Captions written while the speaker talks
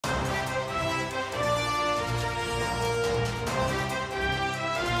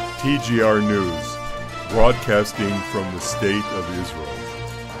TGR News, broadcasting from the State of Israel.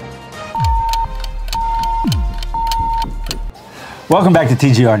 Welcome back to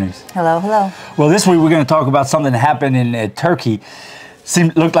TGR News. Hello, hello. Well, this week we're going to talk about something that happened in Turkey.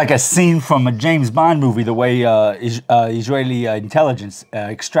 Looked like a scene from a James Bond movie, the way Israeli intelligence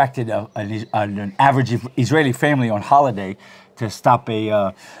extracted an average Israeli family on holiday to stop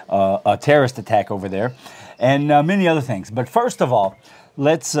a terrorist attack over there, and many other things. But first of all,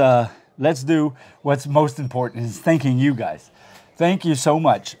 let's do what's most important, is thanking you guys. Thank you so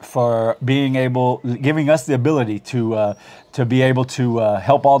much for giving us the ability to be able to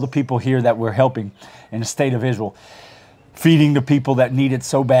help all the people here that we're helping in the state of Israel, feeding the people that need it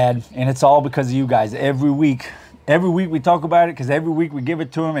so bad. And it's all because of you guys. Every week we talk about it, because every week we give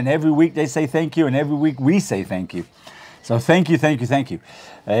it to them, and every week they say thank you, and every week we say thank you. So thank you, thank you, thank you.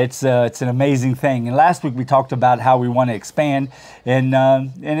 It's an amazing thing. And last week we talked about how we want to expand, and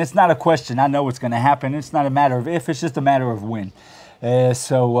it's not a question. I know it's going to happen. It's not a matter of if. It's just a matter of when.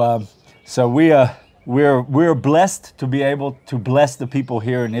 So we're blessed to be able to bless the people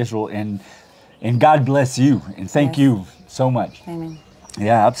here in Israel, and God bless you, and thank you so much. Amen.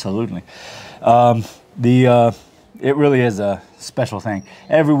 Yeah, absolutely. It really is a special thing.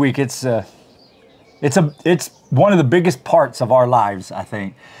 Every week it's one of the biggest parts of our lives, I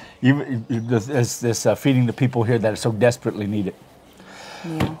think. This feeding the people here that so desperately need it.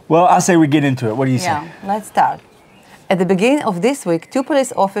 Yeah. Well, I say we get into it. What do you say? Yeah, let's start. At the beginning of this week, 2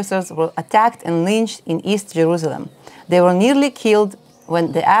 police officers were attacked and lynched in East Jerusalem. They were nearly killed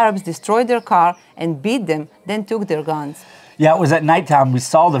when the Arabs destroyed their car and beat them, then took their guns. Yeah, it was at nighttime. We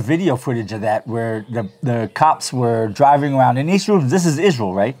saw the video footage of that, where the cops were driving around in East Jerusalem. This is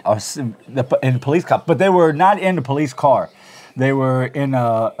Israel, right? In police cops, but they were not in the police car. They were in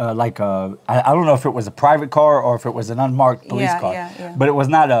I don't know if it was a private car or if it was an unmarked police car. Yeah. But it was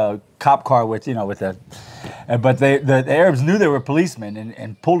not a cop car with a. But the Arabs knew they were policemen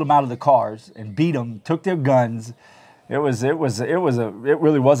and pulled them out of the cars and beat them, took their guns. It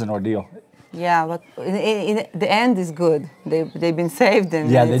really was an ordeal. Yeah, but in the end is good. They've been saved, and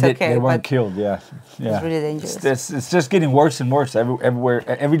yeah, it's okay. They weren't killed. Yeah. It's really dangerous. It's just getting worse and worse everywhere.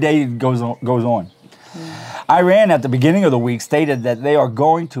 Every day it goes on. Yeah. Iran at the beginning of the week stated that they are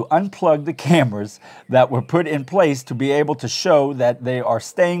going to unplug the cameras that were put in place to be able to show that they are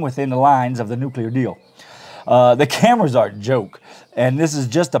staying within the lines of the nuclear deal. The cameras are a joke, and this is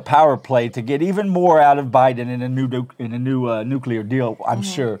just a power play to get even more out of Biden in a new nuclear deal. I'm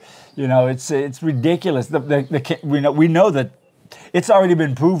sure, it's ridiculous. We know that it's already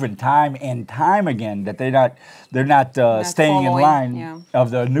been proven time and time again that they're not staying in line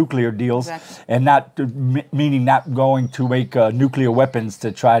of the nuclear deals, and meaning not going to make nuclear weapons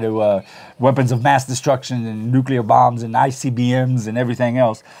to try to weapons of mass destruction and nuclear bombs and ICBMs and everything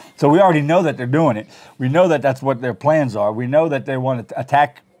else. So we already know that they're doing it. We know that that's what their plans are. We know that they want to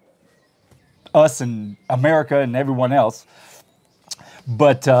attack us and America and everyone else.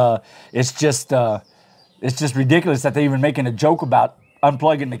 But it's just ridiculous that they're even making a joke about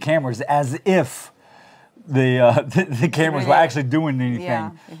unplugging the cameras, as if the cameras were actually doing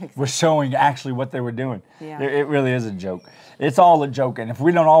anything, were showing actually what they were doing. Yeah. It really is a joke. It's all a joke. And if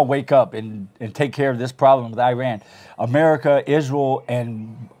we don't all wake up and take care of this problem with Iran, America, Israel,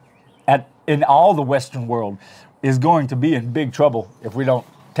 and in all the Western world is going to be in big trouble if we don't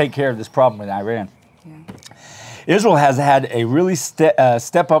take care of this problem with Iran. Yeah. Israel has had a really step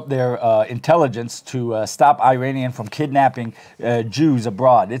up their intelligence to stop Iranian from kidnapping Jews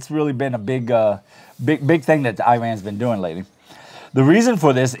abroad. It's really been a big thing that Iran's been doing lately. The reason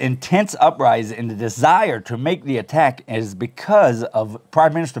for this intense uprising and the desire to make the attack is because of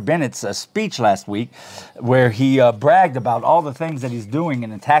Prime Minister Bennett's speech last week, where he bragged about all the things that he's doing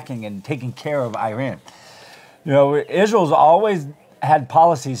in attacking and taking care of Iran. Israel's always had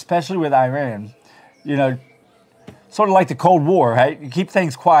policies, especially with Iran, sort of like the Cold War, right? You keep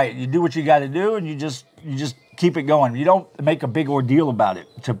things quiet. You do what you got to do, and you just keep it going. You don't make a big ordeal about it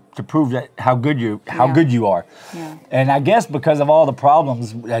to prove that how good you are. Yeah. And I guess because of all the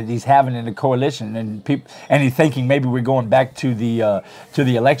problems that he's having in the coalition, and he's thinking maybe we're going back to the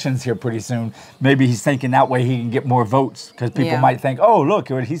elections here pretty soon. Maybe he's thinking that way he can get more votes, because people might think, oh, look,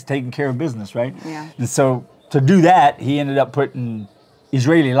 he's taking care of business, right? Yeah. And so to do that, he ended up putting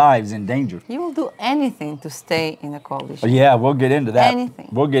Israeli lives in danger. He will do anything to stay in the coalition. Yeah, we'll get into that. Anything.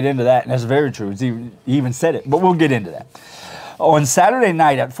 We'll get into that, and that's very true. He even said it, but we'll get into that. On Saturday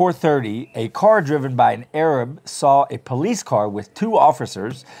night at 4:30, a car driven by an Arab saw a police car with 2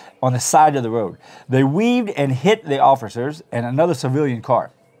 officers on the side of the road. They weaved and hit the officers and another civilian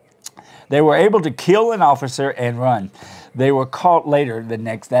car. They were able to kill an officer and run. They were caught later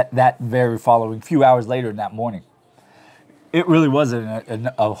that very following, few hours later in that morning. It really was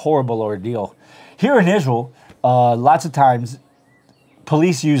a horrible ordeal. Here in Israel, lots of times,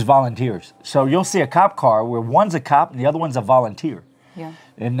 police use volunteers. So you'll see a cop car where one's a cop and the other one's a volunteer. Yeah.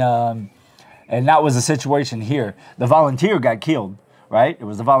 And that was the situation here. The volunteer got killed, right? It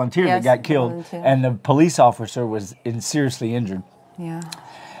was the volunteer that got killed, and the police officer was seriously injured. Yeah.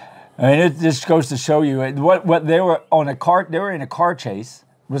 I mean, it just goes to show you what they were on a car. They were in a car chase.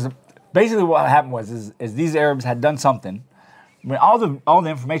 Basically what happened is these Arabs had done something. I mean, all the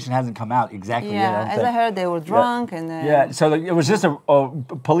information hasn't come out exactly yet. Yeah, as I heard, they were drunk and. So it was just a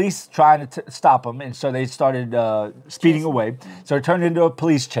police trying to stop them, and so they started speeding away. So it turned into a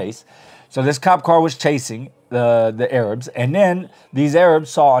police chase. So this cop car was chasing the Arabs, and then these Arabs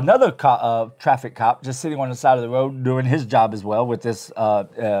saw another traffic cop just sitting on the side of the road doing his job as well with this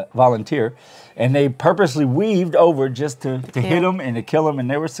volunteer, and they purposely weaved over just to hit him and to kill him,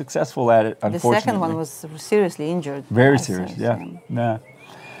 and they were successful at it. Unfortunately, the second one was seriously injured. Very serious, yeah.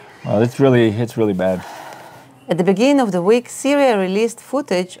 Well, it's really bad. At the beginning of the week, Syria released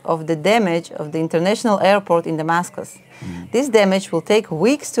footage of the damage of the international airport in Damascus. This damage will take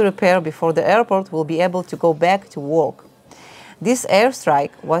weeks to repair before the airport will be able to go back to work. This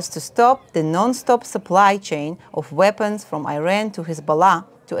airstrike was to stop the non-stop supply chain of weapons from Iran to Hezbollah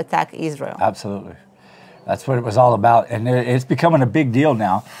to attack Israel. Absolutely. That's what it was all about. And it's becoming a big deal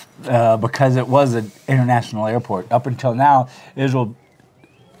now because it was an international airport. Up until now, Israel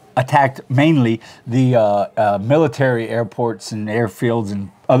attacked mainly the military airports and airfields and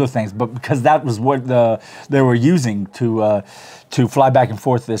other things, but because that was what they were using to fly back and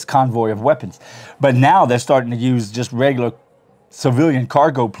forth this convoy of weapons. But now they're starting to use just regular civilian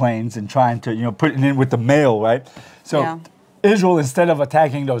cargo planes and trying to put it in with the mail, right? So Israel, instead of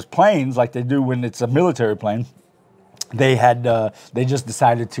attacking those planes like they do when it's a military plane, they just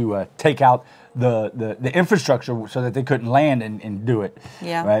decided to take out the infrastructure so that they couldn't land and do it.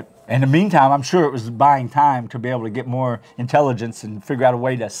 Yeah. Right. In the meantime, I'm sure it was buying time to be able to get more intelligence and figure out a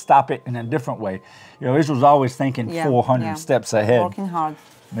way to stop it in a different way. Israel's always thinking 400 steps ahead. Working hard.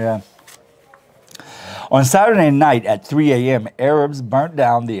 Yeah. On Saturday night at 3 a.m., Arabs burnt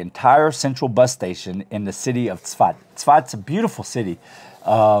down the entire central bus station in the city of Tzfat. Tzfat's a beautiful city,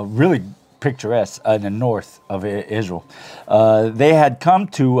 really picturesque in the north of Israel. They had come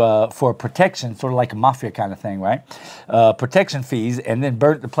for protection, sort of like a mafia kind of thing, right? Protection fees, and then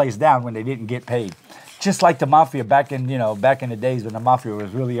burnt the place down when they didn't get paid. Just like the mafia back in the days when the mafia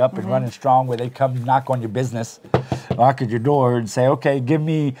was really up and running strong, where they come knock on your business, knock at your door, and say, "Okay, give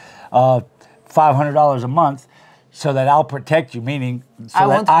me $500 a month." So that I'll protect you, meaning I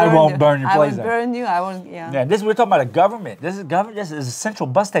won't burn your place down. I won't burn you. I won't. Yeah. Yeah. We're talking about a government. This is a central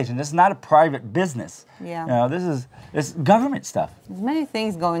bus station. This is not a private business. Yeah. This is government stuff. There's many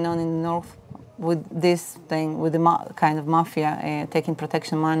things going on in the north with this thing, with the kind of mafia taking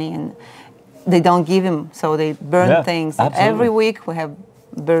protection money, and they don't give him, so they burn things. Absolutely. Every week we have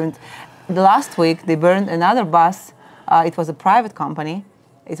burned. The last week they burned another bus. It was a private company.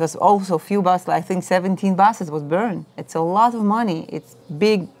 It was also a few buses, I think 17 buses was burned. It's a lot of money. It's a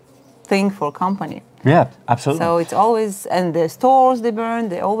big thing for a company. Yeah, absolutely. So it's always, and the stores they burn,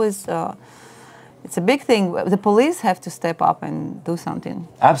 they always, it's a big thing. The police have to step up and do something.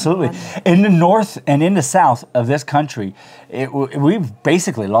 Absolutely. In the north and in the south of this country, we've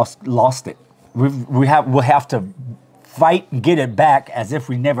basically lost it. We'll have to fight and get it back as if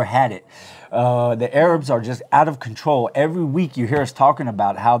we never had it. The Arabs are just out of control. Every week you hear us talking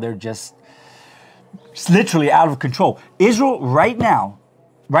about how they're just literally out of control. Israel right now,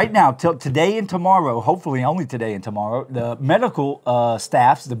 till today and tomorrow, hopefully only today and tomorrow, the medical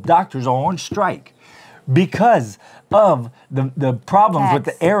staffs, the doctors are on strike because of the problems with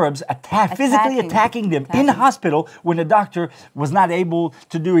the Arabs physically attacking them in the hospital when the doctor was not able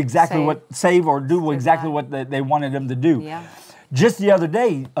to do exactly what they wanted them to do. Yeah. Just the other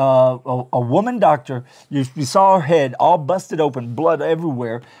day, a woman doctor, you saw her head all busted open, blood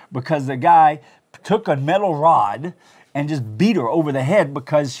everywhere, because the guy took a metal rod and just beat her over the head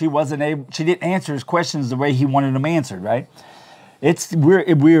because she didn't answer his questions the way he wanted them answered, right?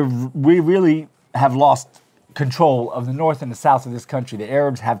 We really have lost control of the north and the south of this country. The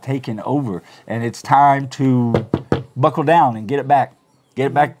Arabs have taken over, and it's time to buckle down and get it back. Get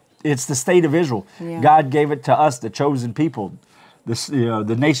it back. It's the state of Israel. Yeah. God gave it to us, the chosen people.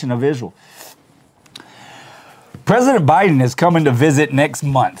 The nation of Israel. President Biden is coming to visit next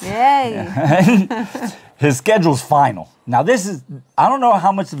month. Yay! His schedule's final. Now, I don't know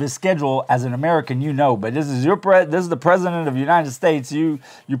how much of his schedule as an American you know, but this is the President of the United States. You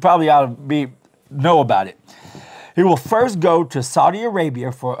probably ought to know about it. He will first go to Saudi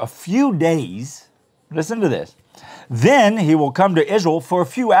Arabia for a few days. Listen to this. Then he will come to Israel for a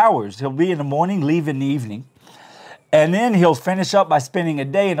few hours. He'll be in the morning, leave in the evening. And then he'll finish up by spending a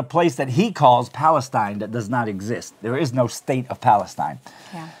day in a place that he calls Palestine that does not exist. There is no state of Palestine.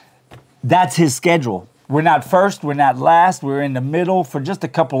 Yeah. That's his schedule. We're not first, we're not last, we're in the middle for just a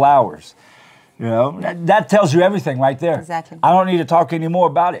couple hours. You know, that tells you everything right there. Exactly. I don't need to talk any more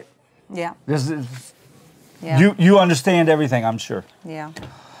about it. Yeah. This is, Yeah. you understand everything, I'm sure. Yeah.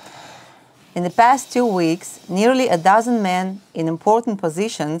 In the past 2 weeks, nearly a dozen men in important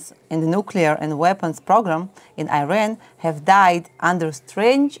positions in the nuclear and weapons program in Iran have died under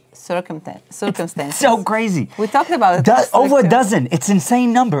strange circumstances. So crazy. We talked about it. last Over week, a dozen. It's an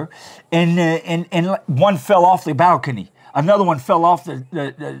insane number. And one fell off the balcony. Another one fell off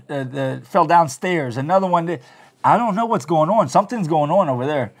fell downstairs. Another one. I don't know what's going on. Something's going on over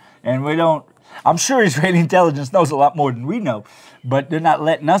there, and we don't. I'm sure Israeli intelligence knows a lot more than we know, but they're not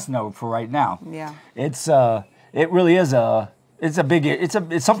letting us know for right now. Yeah. It really is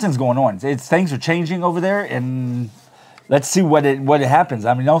something's going on. Things are changing over there, and let's see what happens.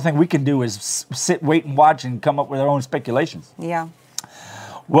 I mean, the only thing we can do is sit, wait, and watch, and come up with our own speculations. Yeah.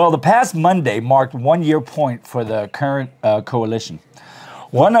 Well, the past Monday marked 1 year point for the current coalition.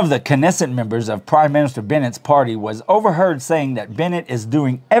 One of the Knesset members of Prime Minister Bennett's party was overheard saying that Bennett is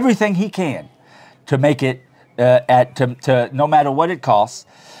doing everything he can to make it no matter what it costs.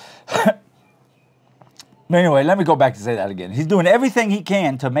 Anyway, let me go back to say that again. He's doing everything he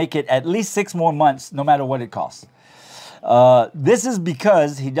can to make it at least 6 more months, no matter what it costs. This is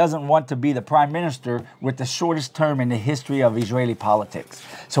because he doesn't want to be the prime minister with the shortest term in the history of Israeli politics.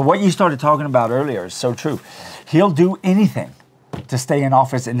 So what you started talking about earlier is so true. He'll do anything to stay in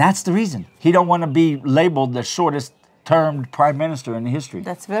office, and that's the reason. He don't want to be labeled the shortest termed prime minister in history.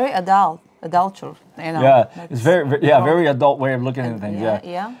 That's very adulture. You know, yeah, it's very adult way of looking at things.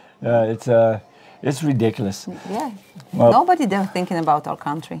 It's ridiculous. Yeah, Well, nobody there thinking about our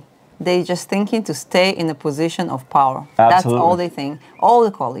country. They just thinking to stay in a position of power. Absolutely. That's all they think. All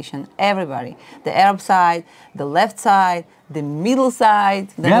the coalition, everybody. The Arab side, the left side, the middle side.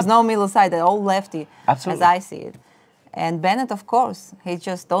 There's no middle side. They're all lefty, Absolutely. as I see it. And Bennett, of course, he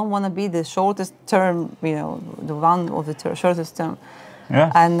just don't want to be the shortest term, you know, the one of the shortest term.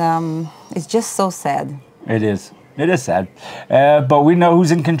 Yeah. And it's just so sad. It is. It is sad. But we know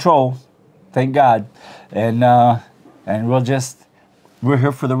who's in control. Thank God. And we're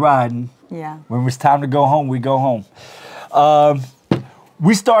here for the ride. And Yeah. when it's time to go home, we go home.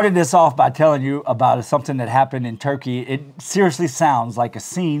 We started this off by telling you about something that happened in Turkey. It seriously sounds like a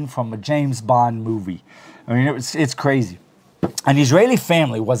scene from a James Bond movie. I mean, it's crazy. An Israeli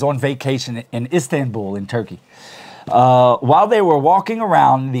family was on vacation in Istanbul in Turkey. While they were walking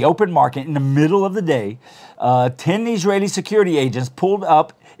around the open market in the middle of the day, 10 Israeli security agents pulled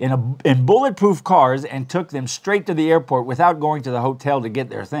up in bulletproof cars and took them straight to the airport without going to the hotel to get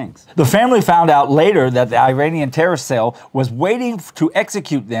their things. The family found out later that the Iranian terror cell was waiting to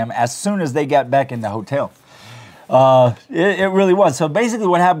execute them as soon as they got back in the hotel. It really was. So basically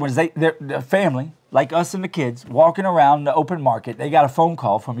what happened was the family, like us and the kids, walking around the open market, they got a phone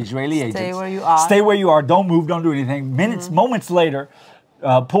call from Israeli agents. Stay where you are. Stay where you are. Don't move. Don't do anything. Moments later,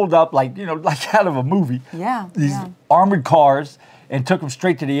 pulled up like out of a movie. Yeah. These armored cars and took them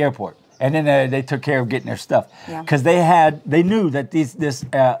straight to the airport. And then they took care of getting their stuff. Because they knew that this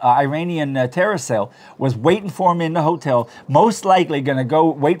Iranian terror cell was waiting for them in the hotel, most likely going to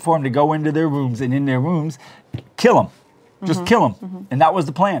wait for them to go into their rooms, and in their rooms, kill them. Just kill them. And that was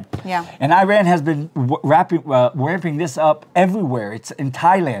the plan. Yeah. And Iran has been ramping this up everywhere. It's in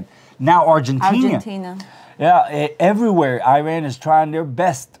Thailand, now Argentina. Yeah, everywhere Iran is trying their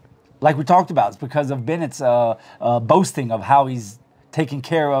best. Like we talked about, it's because of Bennett's boasting of how he's taking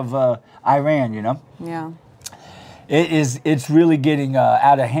care of Iran, Yeah. It's really getting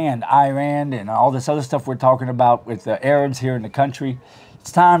out of hand. Iran and all this other stuff we're talking about with the Arabs here in the country.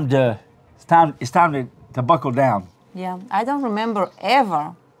 It's time to buckle down. Yeah, I don't remember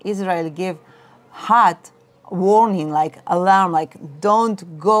ever Israel give hot warning, like alarm, like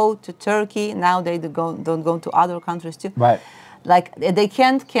don't go to Turkey. Now they don't go to other countries too. Right. Like they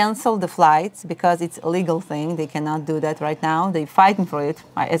can't cancel the flights because it's a legal thing. They cannot do that right now. They're fighting for it,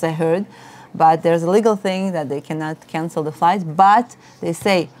 as I heard. But there's a legal thing that they cannot cancel the flights. But they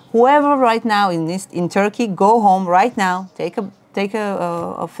say whoever right now in Turkey, go home right now. Take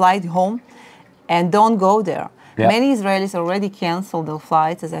a flight home, and don't go there. Yeah. Many Israelis already canceled their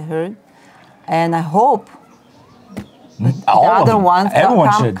flights, as I heard, and I hope the other ones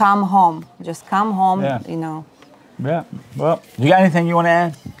come home. Just come home, Yeah. Well, you got anything you want to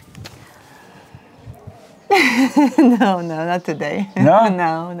add? No, no, not today. No?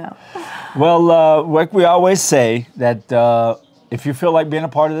 No, no. Well, like we always say, that if you feel like being a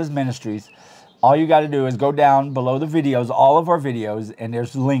part of this ministries, all you got to do is go down below the videos, all of our videos, and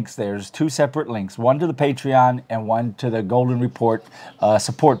there's links. There's 2 separate links, one to the Patreon and one to the Golden Report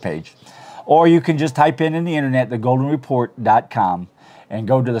support page. Or you can just type in the internet, thegoldenreport.com, and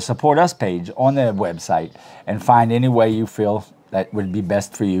go to the Support Us page on the website and find any way you feel that would be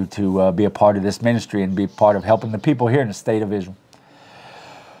best for you to be a part of this ministry and be part of helping the people here in the state of Israel.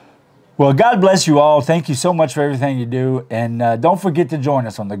 Well, God bless you all. Thank you so much for everything you do. And don't forget to join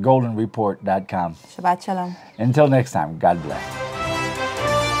us on thegoldenreport.com. Shabbat Shalom. Until next time, God bless.